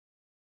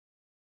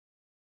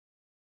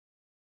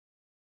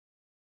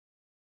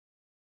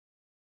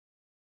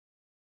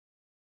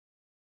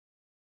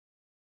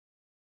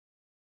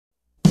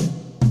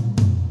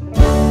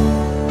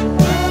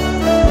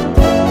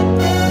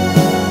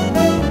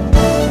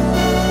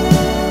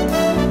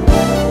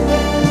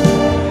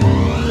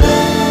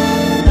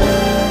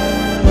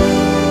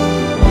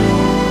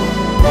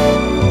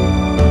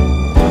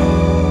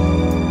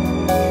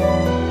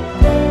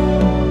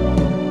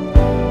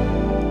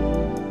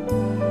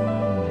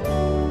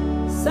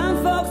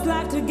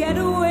to get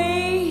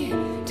away,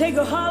 take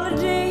a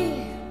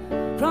holiday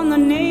from the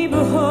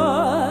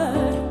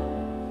neighborhood.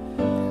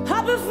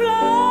 Hop a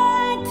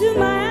flight to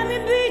Miami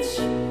Beach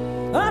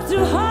or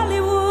to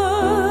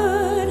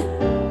Hollywood.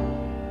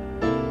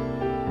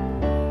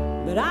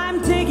 But I'm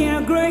taking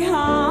a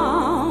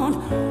Greyhound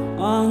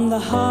on the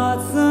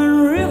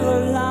Hudson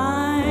River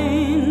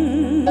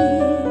line.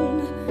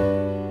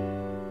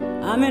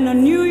 I'm in a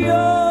New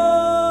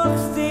York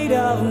state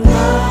of mind.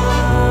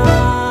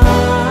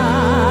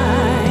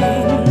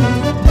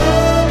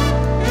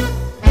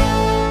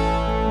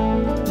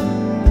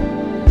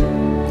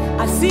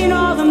 I've seen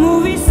all the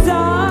movie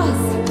stars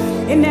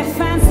in their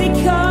fancy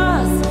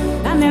cars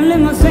and their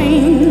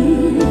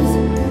limousines,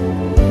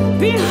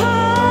 been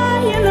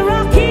high in the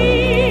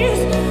Rockies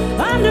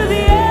under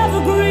the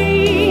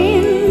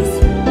evergreens.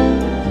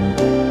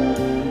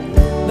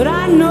 But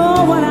I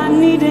know what I'm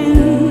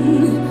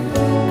needing,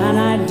 and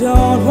I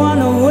don't want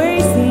to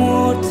waste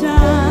more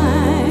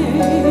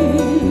time.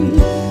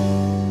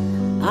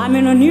 I'm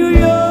in a New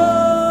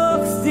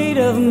York state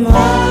of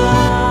mind.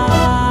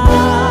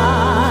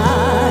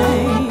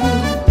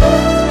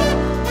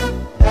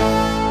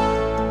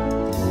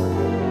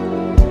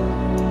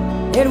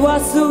 It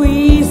was so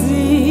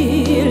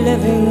easy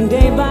living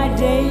day by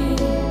day,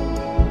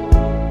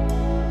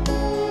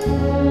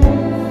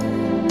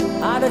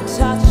 out of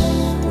touch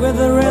with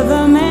the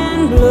rhythm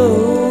and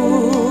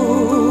blues.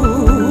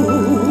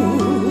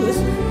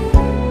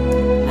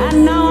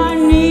 And now I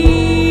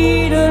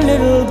need a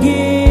little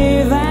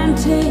give and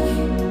take.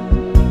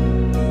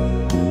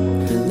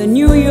 The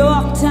New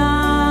York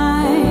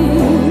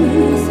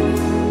Times,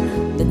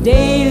 the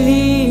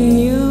Daily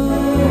News.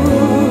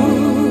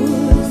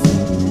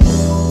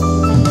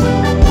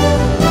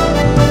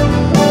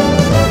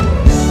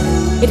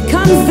 It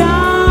comes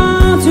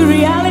down to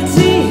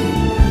reality,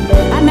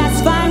 and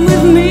that's fine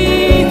with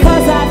me,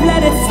 'cause I've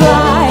let it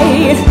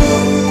slide.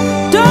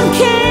 Don't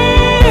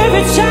care if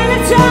it's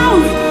Chinatown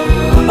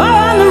or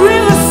on the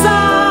riverside.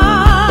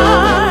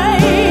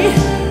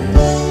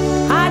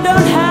 I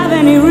don't have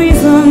any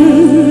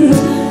reasons,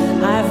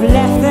 I've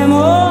left them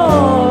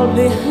all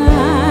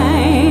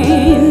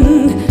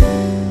behind.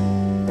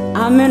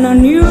 I'm in a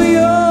New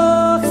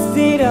York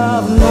state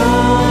of mind.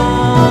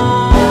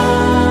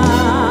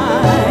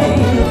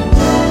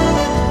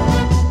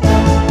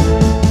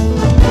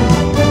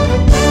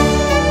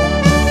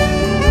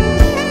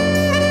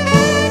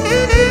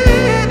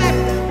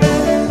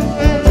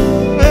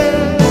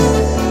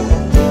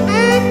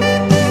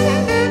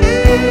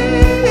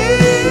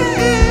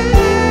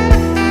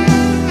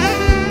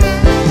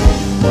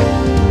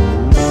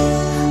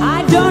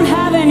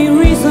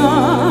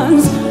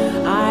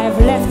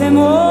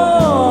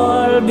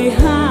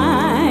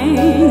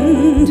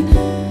 Behind,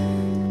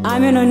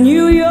 I'm in a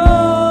New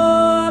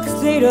York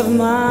state of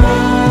mind.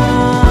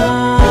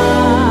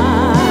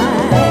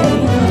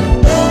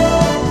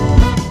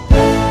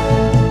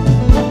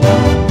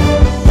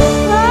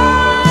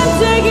 I'm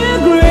taking a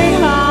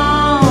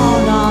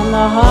Greyhound on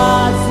the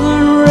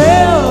Hudson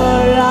River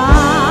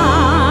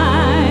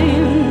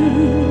line.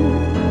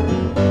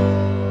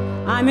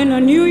 I'm in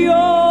a New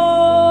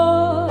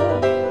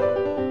York,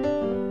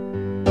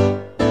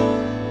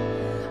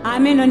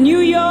 I'm in a New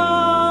York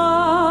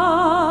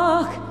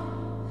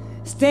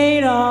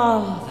state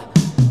of